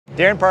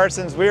Darren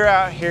Parsons. We were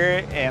out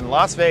here in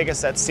Las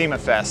Vegas at SEMA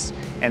Fest,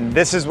 and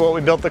this is what we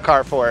built the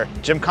car for: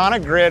 Gymkhana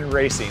Grid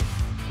Racing.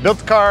 Built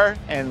the car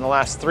in the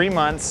last 3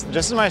 months,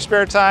 just in my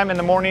spare time in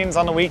the mornings,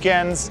 on the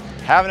weekends,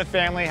 having a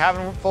family,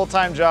 having a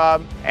full-time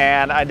job,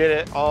 and I did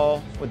it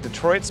all with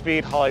Detroit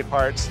Speed Holley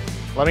parts.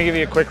 Let me give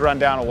you a quick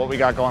rundown of what we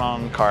got going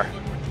on in the car.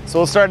 So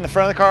we'll start in the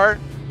front of the car.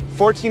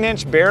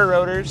 14-inch Baer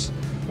rotors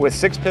with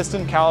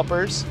 6-piston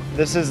calipers.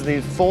 This is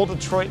the full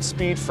Detroit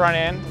Speed front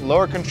end,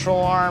 lower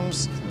control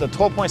arms, the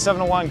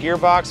 12.7-to-1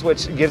 gearbox,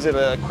 which gives it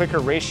a quicker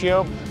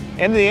ratio.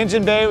 In the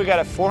engine bay, we got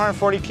a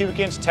 440 cubic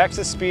inch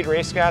Texas Speed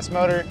race gas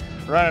motor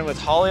running with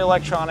Holley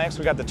electronics.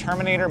 We got the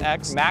Terminator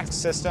X Max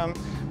system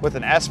with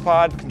an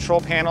S-Pod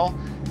control panel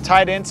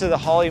tied into the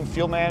Holley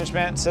fuel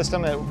management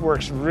system. It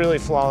works really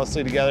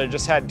flawlessly together.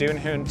 Just had Dune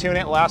tune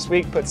it last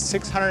week, put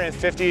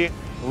 650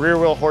 rear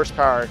wheel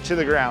horsepower to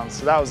the ground,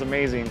 so that was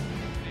amazing.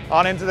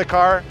 On into the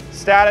car,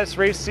 status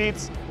race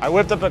seats. I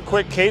whipped up a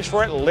quick cage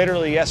for it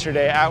literally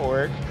yesterday at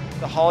work.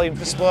 The Holley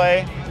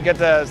display, you get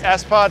the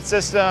S-Pod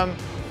system,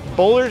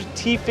 Bowler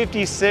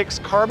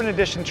T56 Carbon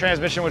Edition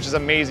transmission, which is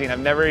amazing. I've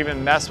never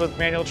even messed with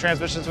manual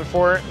transmissions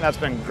before, and that's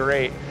been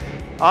great.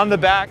 On the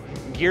back,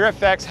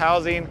 GearFX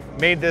housing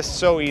made this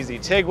so easy.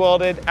 TIG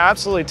welded,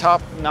 absolutely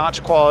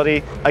top-notch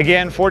quality.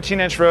 Again,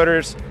 14-inch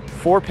rotors,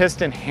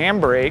 4-piston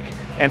handbrake,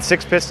 and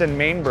 6-piston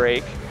main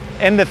brake.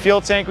 In the fuel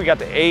tank, we got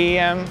the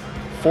AEM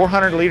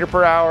 400 liter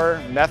per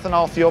hour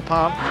methanol fuel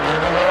pump.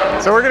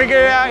 So we're gonna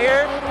get it out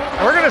here,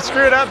 and we're gonna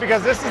screw it up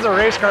because this is a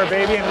race car,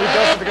 baby, and we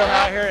built it to come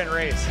out here and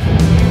race.